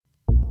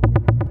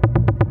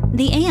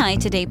The AI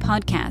Today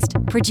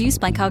podcast, produced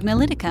by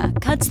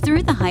Cognilytica, cuts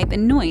through the hype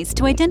and noise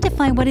to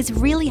identify what is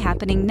really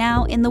happening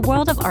now in the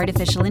world of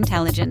artificial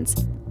intelligence.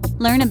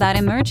 Learn about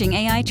emerging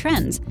AI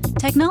trends,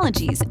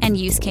 technologies, and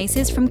use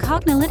cases from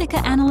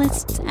Cognilytica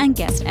analysts and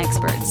guest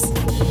experts.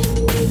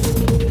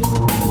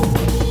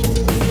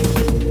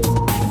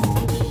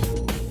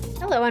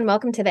 Hello and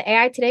welcome to the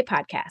AI Today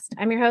podcast.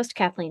 I'm your host,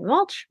 Kathleen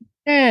Walsh.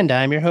 And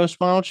I'm your host,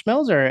 Ronald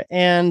Schmelzer.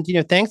 And,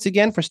 thanks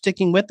again for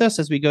sticking with us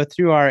as we go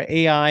through our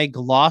AI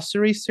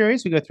Glossary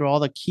series. We go through all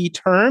the key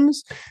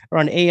terms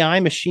around AI,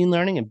 machine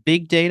learning, and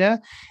big data.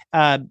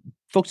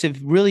 Folks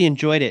have really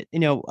enjoyed it.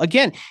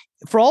 Again,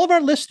 for all of our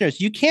listeners,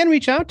 you can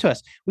reach out to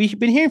us. We've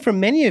been hearing from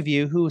many of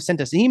you who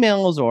sent us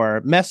emails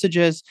or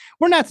messages.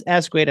 We're not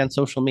as great on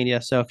social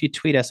media, so if you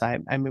tweet us, I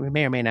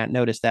may or may not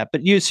notice that.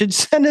 But you should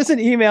send us an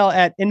email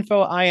at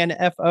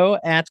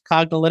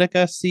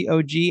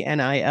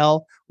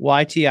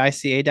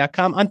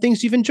info@cognilytica.com on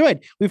things you've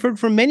enjoyed. We've heard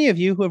from many of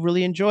you who have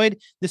really enjoyed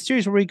the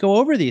series where we go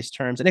over these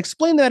terms and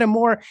explain them at a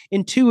more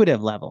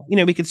intuitive level.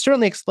 We could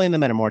certainly explain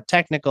them at a more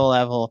technical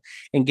level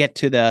and get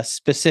to the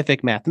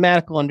specific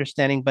mathematical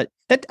understanding, but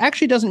that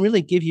actually doesn't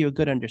really give you a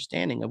good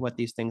understanding of what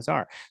these things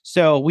are.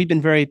 So we've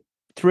been very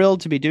thrilled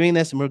to be doing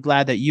this, and we're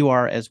glad that you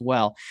are as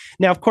well.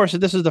 Now, of course,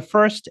 if this is the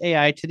first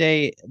AI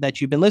Today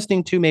that you've been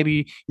listening to,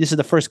 maybe this is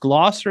the first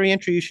glossary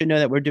entry, you should know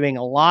that we're doing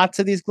lots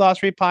of these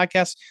glossary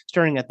podcasts,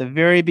 starting at the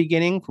very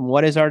beginning from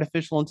what is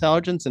artificial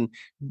intelligence and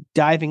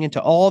diving into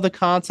all the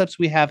concepts.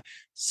 We have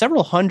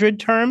several hundred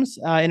terms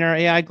in our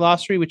AI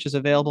glossary, which is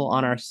available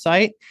on our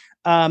site.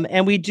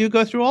 And we do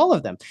go through all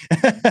of them,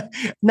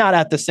 not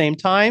at the same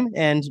time.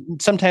 And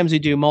sometimes we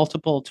do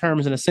multiple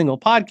terms in a single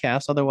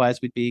podcast.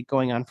 Otherwise, we'd be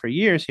going on for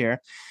years here.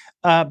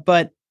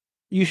 But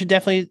you should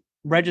definitely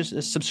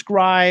register,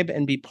 subscribe,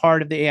 and be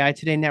part of the AI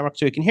Today network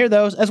so you can hear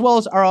those, as well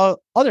as our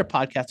other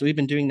podcasts that we've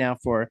been doing now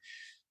for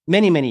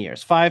many, many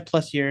years,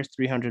 5+ years,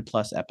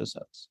 300+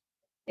 episodes.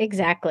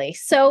 Exactly.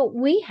 So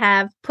we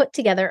have put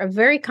together a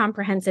very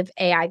comprehensive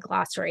AI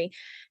glossary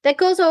that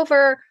goes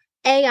over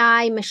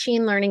AI,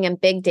 machine learning, and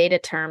big data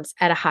terms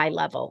at a high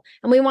level.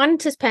 And we wanted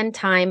to spend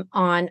time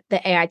on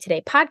the AI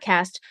Today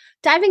podcast,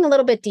 diving a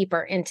little bit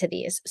deeper into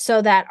these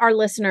so that our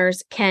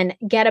listeners can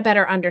get a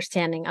better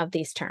understanding of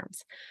these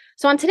terms.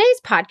 So on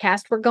today's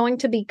podcast, we're going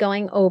to be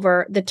going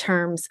over the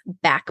terms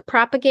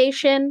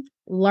backpropagation,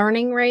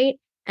 learning rate,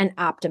 and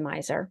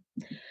optimizer.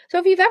 So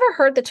if you've ever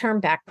heard the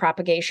term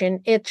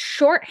backpropagation, it's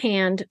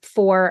shorthand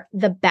for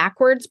the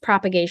backwards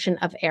propagation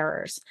of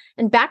errors.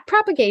 And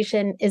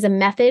backpropagation is a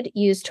method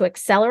used to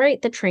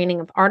accelerate the training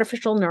of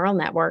artificial neural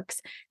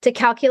networks to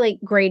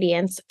calculate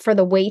gradients for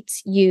the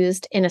weights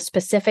used in a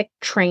specific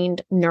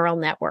trained neural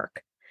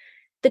network.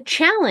 The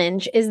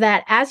challenge is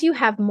that as you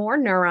have more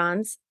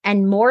neurons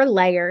and more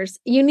layers,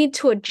 you need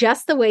to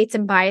adjust the weights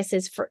and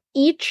biases for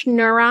each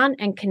neuron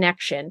and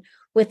connection,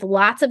 with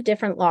lots of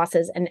different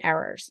losses and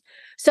errors.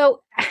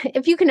 So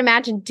if you can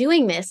imagine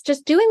doing this,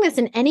 just doing this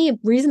in any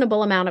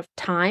reasonable amount of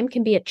time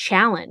can be a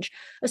challenge,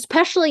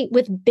 especially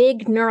with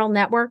big neural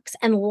networks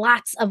and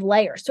lots of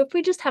layers. So if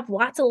we just have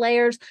lots of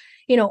layers,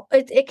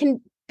 it can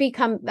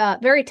become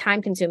very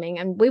time consuming.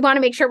 And we want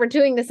to make sure we're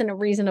doing this in a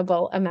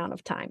reasonable amount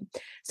of time.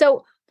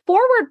 So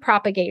forward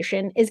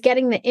propagation is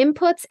getting the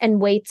inputs and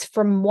weights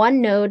from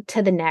one node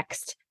to the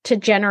next to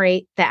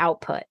generate the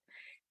output.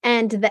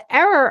 And the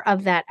error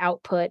of that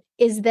output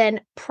is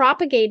then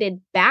propagated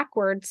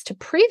backwards to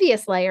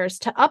previous layers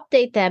to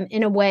update them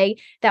in a way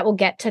that will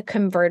get to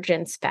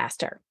convergence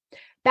faster.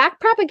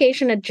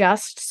 Backpropagation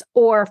adjusts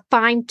or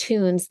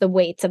fine-tunes the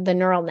weights of the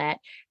neural net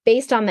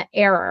based on the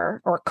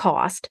error or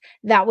cost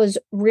that was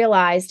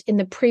realized in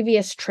the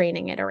previous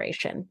training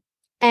iteration.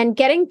 And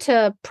getting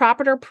to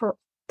proper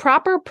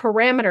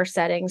parameter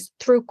settings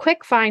through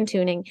quick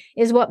fine-tuning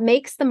is what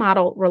makes the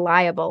model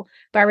reliable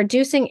by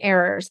reducing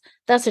errors,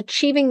 thus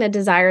achieving the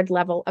desired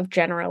level of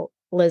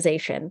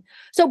generalization.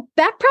 So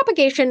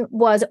backpropagation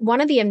was one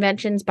of the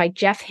inventions by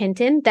Geoff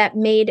Hinton that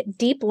made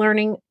deep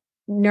learning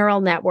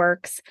neural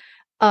networks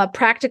a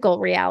practical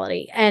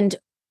reality. And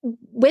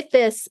with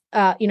this,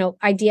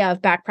 idea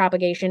of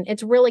backpropagation,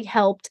 it's really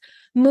helped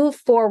move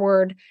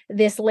forward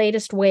this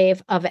latest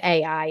wave of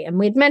AI. And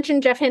we'd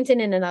mentioned Geoff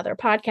Hinton in another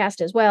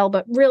podcast as well,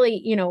 but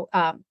really,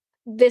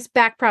 this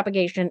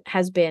backpropagation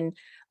has been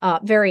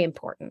very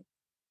important.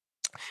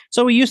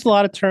 So we used a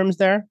lot of terms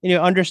there,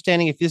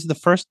 understanding if this is the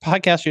first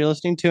podcast you're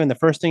listening to and the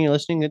first thing you're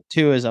listening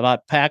to is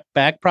about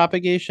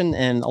backpropagation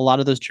and a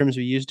lot of those terms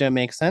we use don't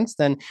make sense,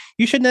 then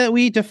you should know that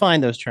we define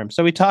those terms.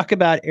 So we talk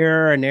about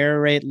error and error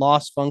rate,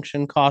 loss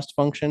function, cost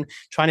function,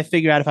 trying to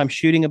figure out if I'm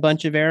shooting a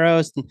bunch of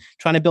arrows and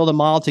trying to build a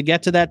model to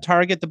get to that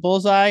target, the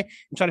bullseye,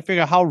 and trying to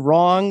figure out how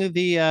wrong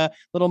the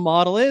little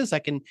model is. I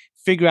can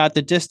figure out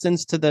the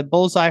distance to the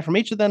bullseye from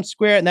each of them,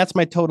 square it, and that's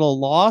my total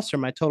loss or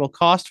my total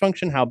cost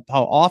function, how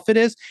off it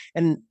is.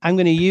 And I'm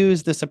going to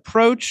use this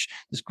approach,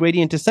 this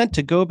gradient descent,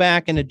 to go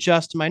back and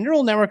adjust my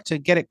neural network to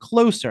get it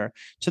closer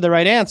to the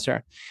right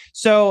answer.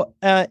 So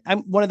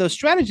one of those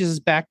strategies is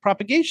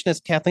backpropagation, as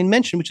Kathleen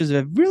mentioned, which is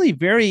a really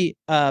very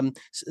an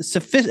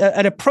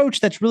approach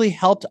that's really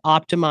helped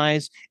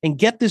optimize and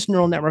get this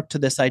neural network to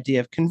this idea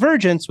of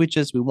convergence, which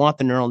is we want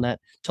the neural net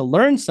to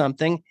learn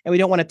something, and we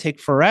don't want to take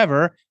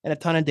forever and a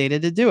ton of data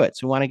to do it.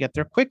 So we want to get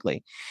there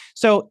quickly.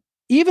 So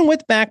even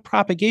with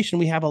backpropagation,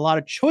 we have a lot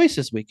of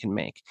choices we can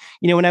make.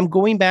 When I'm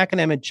going back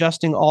and I'm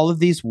adjusting all of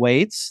these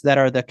weights that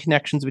are the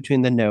connections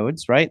between the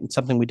nodes, right? And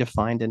something we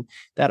defined in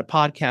that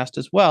podcast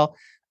as well.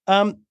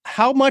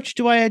 How much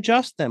do I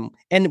adjust them?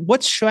 And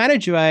what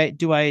strategy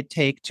do I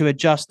take to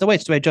adjust the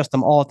weights? Do I adjust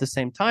them all at the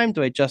same time?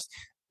 Do I adjust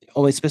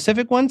only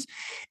specific ones?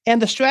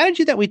 And the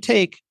strategy that we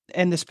take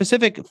and the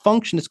specific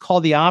function is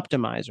called the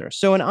optimizer.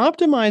 So an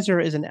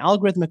optimizer is an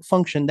algorithmic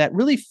function that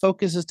really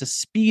focuses to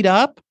speed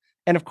up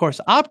and, of course,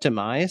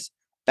 optimize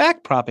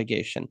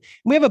backpropagation.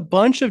 We have a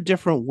bunch of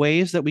different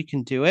ways that we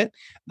can do it.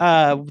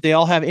 They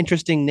all have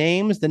interesting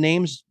names. The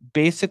names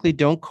basically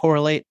don't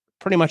correlate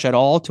pretty much at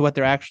all to what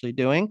they're actually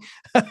doing.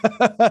 Their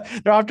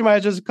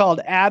optimizers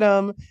called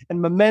Atom and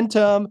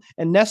Momentum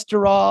and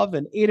Nesterov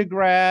and Eta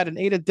Grad and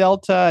Eta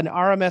Delta and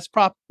RMS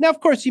Prop. Now,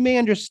 of course, you may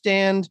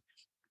understand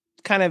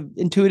kind of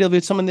intuitively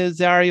some of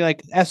these are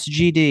like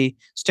SGD,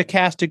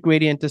 stochastic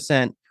gradient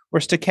descent, where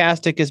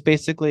stochastic is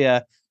basically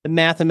the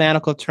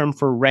mathematical term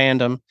for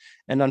random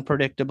and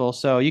unpredictable.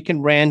 So you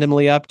can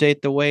randomly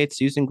update the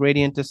weights using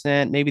gradient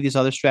descent. Maybe these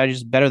other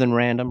strategies are better than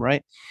random,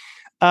 right?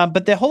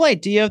 But the whole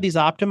idea of these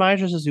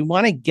optimizers is we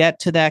want to get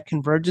to that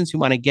convergence. We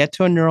want to get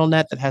to a neural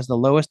net that has the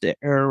lowest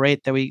error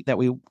rate that we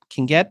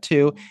can get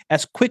to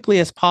as quickly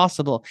as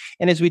possible.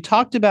 And as we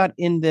talked about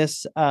in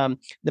this the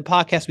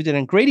podcast we did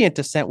on gradient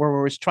descent, where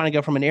we're trying to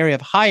go from an area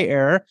of high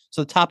error,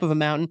 so the top of a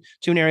mountain,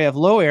 to an area of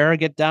low error,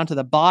 get down to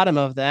the bottom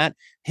of that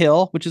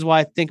hill, which is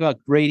why I think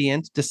about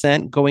gradient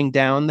descent, going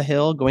down the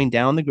hill, going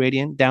down the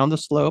gradient, down the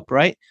slope,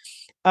 right?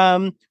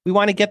 We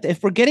want to get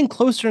if we're getting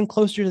closer and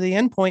closer to the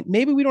endpoint,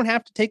 maybe we don't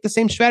have to take the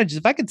same strategies.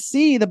 If I could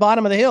see the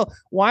bottom of the hill,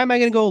 why am I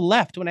going to go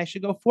left when I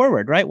should go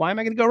forward, right? Why am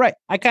I going to go right?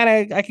 I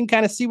can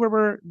kind of see where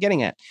we're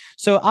getting at.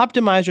 So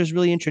optimizers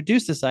really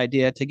introduce this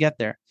idea to get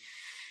there.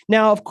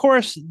 Now, of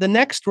course, the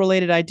next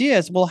related idea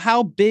is, well,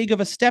 how big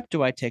of a step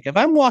do I take? If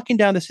I'm walking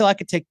down this hill, I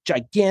could take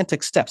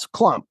gigantic steps,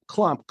 clump,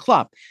 clump,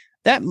 clump.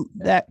 That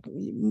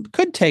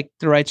could take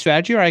the right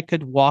strategy, or I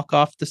could walk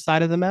off the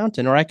side of the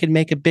mountain, or I could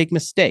make a big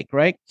mistake,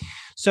 right?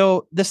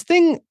 So this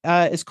thing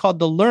is called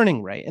the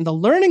learning rate. And the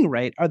learning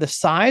rate are the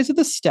size of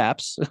the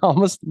steps,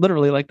 almost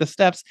literally like the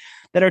steps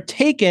that are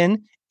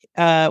taken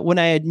when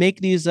I make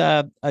these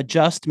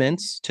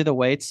adjustments to the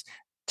weights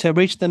to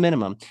reach the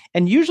minimum.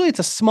 And usually it's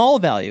a small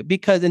value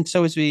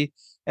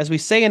as we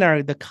say in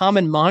the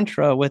common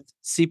mantra with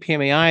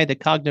CPMAI, the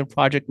Cognitive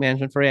Project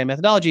Management for AI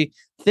methodology,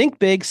 think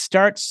big,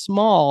 start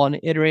small, and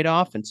iterate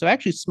often. So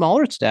actually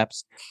smaller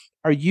steps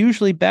are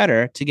usually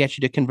better to get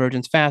you to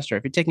convergence faster.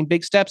 If you're taking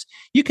big steps,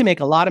 you can make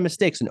a lot of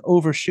mistakes and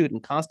overshoot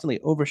and constantly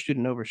overshoot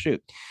and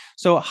overshoot.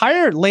 So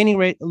higher learning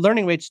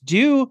rates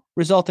do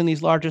result in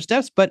these larger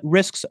steps, but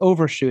risks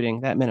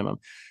overshooting that minimum.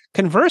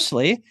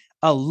 Conversely,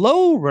 a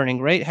low learning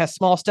rate has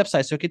small step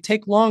size, so it could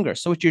take longer.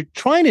 So what you're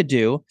trying to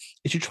do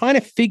is you're trying to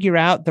figure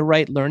out the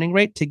right learning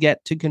rate to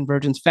get to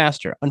convergence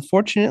faster.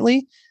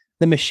 Unfortunately,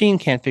 the machine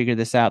can't figure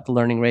this out, the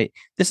learning rate.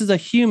 This is a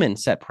human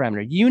set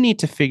parameter. You need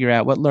to figure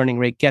out what learning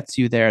rate gets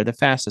you there the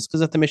fastest.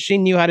 Because if the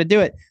machine knew how to do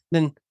it,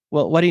 then,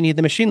 well, what do you need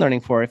the machine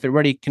learning for if it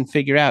already can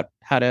figure out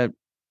how to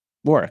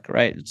work,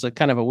 right? It's a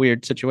kind of a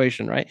weird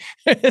situation, right?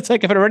 It's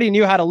like if it already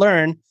knew how to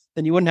learn,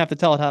 then you wouldn't have to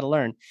tell it how to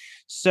learn.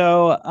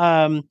 So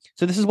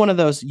this is one of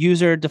those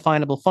user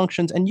definable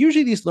functions. And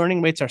usually these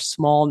learning rates are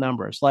small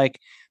numbers, like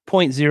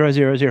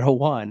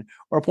 0.0001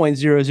 or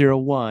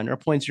 0.001 or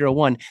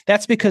 0.01.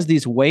 That's because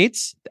these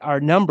weights are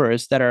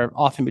numbers that are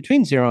often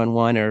between 0 and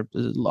 1 or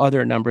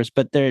other numbers,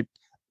 but they're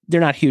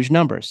not huge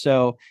numbers.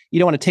 So you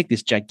don't want to take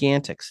these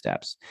gigantic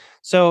steps.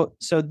 So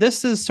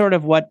this is sort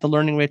of what the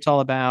learning rate's all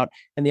about,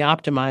 and the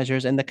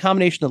optimizers, and the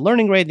combination of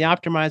learning rate, the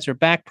optimizer,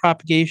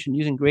 backpropagation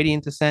using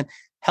gradient descent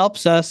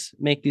helps us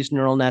make these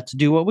neural nets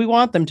do what we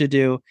want them to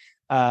do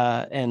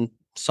and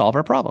solve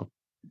our problem.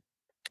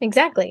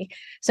 Exactly.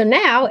 So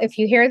now, if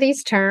you hear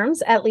these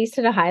terms, at least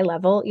at a high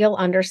level, you'll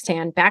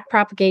understand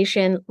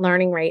backpropagation,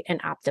 learning rate,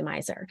 and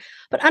optimizer.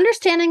 But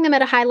understanding them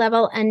at a high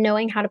level and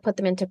knowing how to put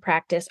them into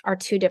practice are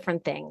two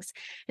different things.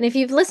 And if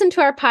you've listened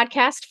to our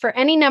podcast for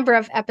any number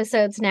of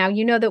episodes now,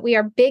 you know that we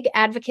are big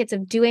advocates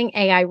of doing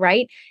AI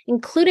right,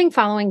 including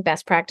following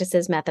best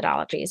practices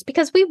methodologies,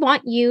 because we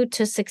want you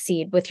to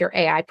succeed with your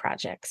AI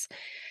projects.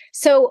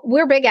 So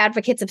we're big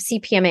advocates of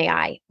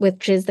CPMAI,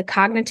 which is the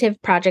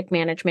Cognitive Project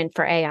Management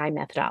for AI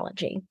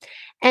methodology.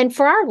 And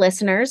for our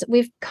listeners,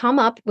 we've come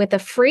up with a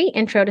free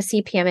Intro to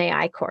CPM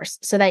AI course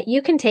so that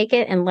you can take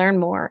it and learn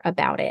more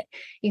about it.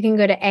 You can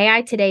go to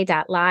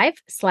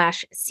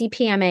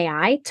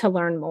aitoday.live/CPMAI to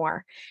learn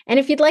more. And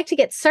if you'd like to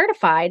get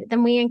certified,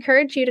 then we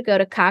encourage you to go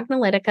to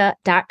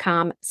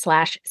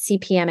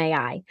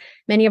cognilytica.com/CPMAI.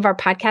 Many of our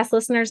podcast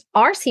listeners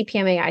are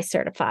CPMAI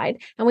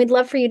certified, and we'd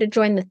love for you to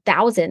join the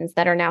thousands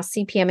that are now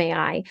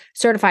CPMAI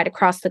certified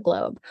across the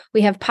globe.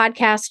 We have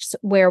podcasts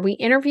where we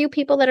interview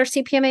people that are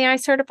CPMAI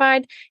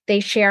certified. They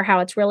share how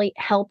it's really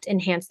helped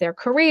enhance their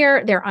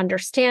career, their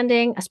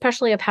understanding,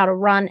 especially of how to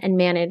run and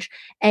manage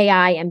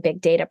AI and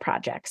big data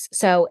projects.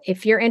 So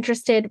if you're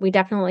interested, we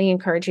definitely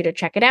encourage you to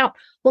check it out.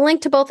 We'll link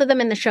to both of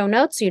them in the show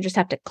notes. So you just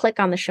have to click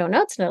on the show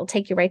notes and it'll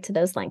take you right to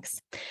those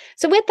links.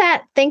 So with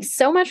that, thanks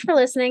so much for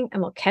listening,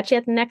 and we'll catch you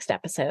at the next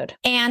episode.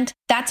 And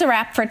that's a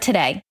wrap for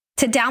today.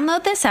 To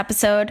download this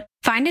episode,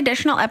 find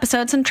additional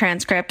episodes and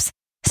transcripts,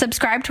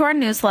 subscribe to our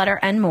newsletter,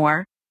 and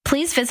more,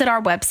 please visit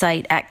our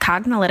website at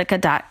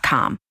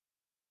cognilytica.com.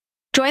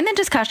 Join the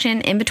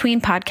discussion in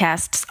between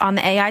podcasts on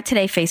the AI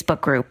Today Facebook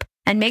group,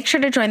 and make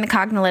sure to join the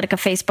Cognilytica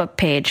Facebook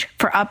page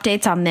for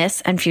updates on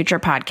this and future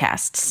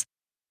podcasts.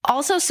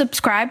 Also,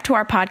 subscribe to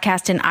our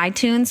podcast in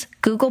iTunes,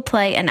 Google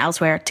Play, and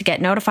elsewhere to get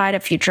notified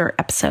of future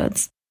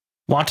episodes.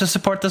 Want to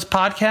support this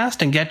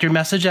podcast and get your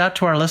message out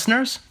to our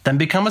listeners? Then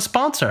become a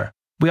sponsor.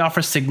 We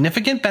offer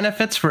significant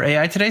benefits for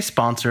AI Today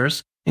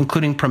sponsors,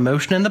 including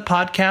promotion in the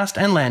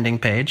podcast and landing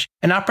page,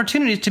 and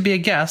opportunities to be a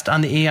guest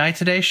on the AI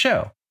Today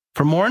show.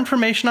 For more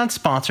information on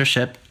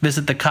sponsorship,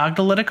 visit the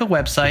Cognilytica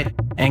website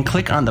and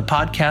click on the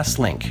podcast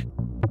link.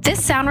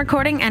 This sound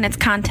recording and its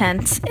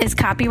contents is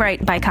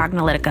copyright by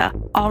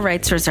Cognilytica, all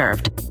rights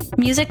reserved.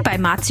 Music by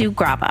Matsu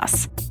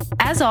Gravas.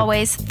 As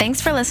always, thanks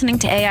for listening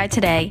to AI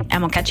Today,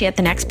 and we'll catch you at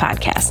the next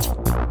podcast.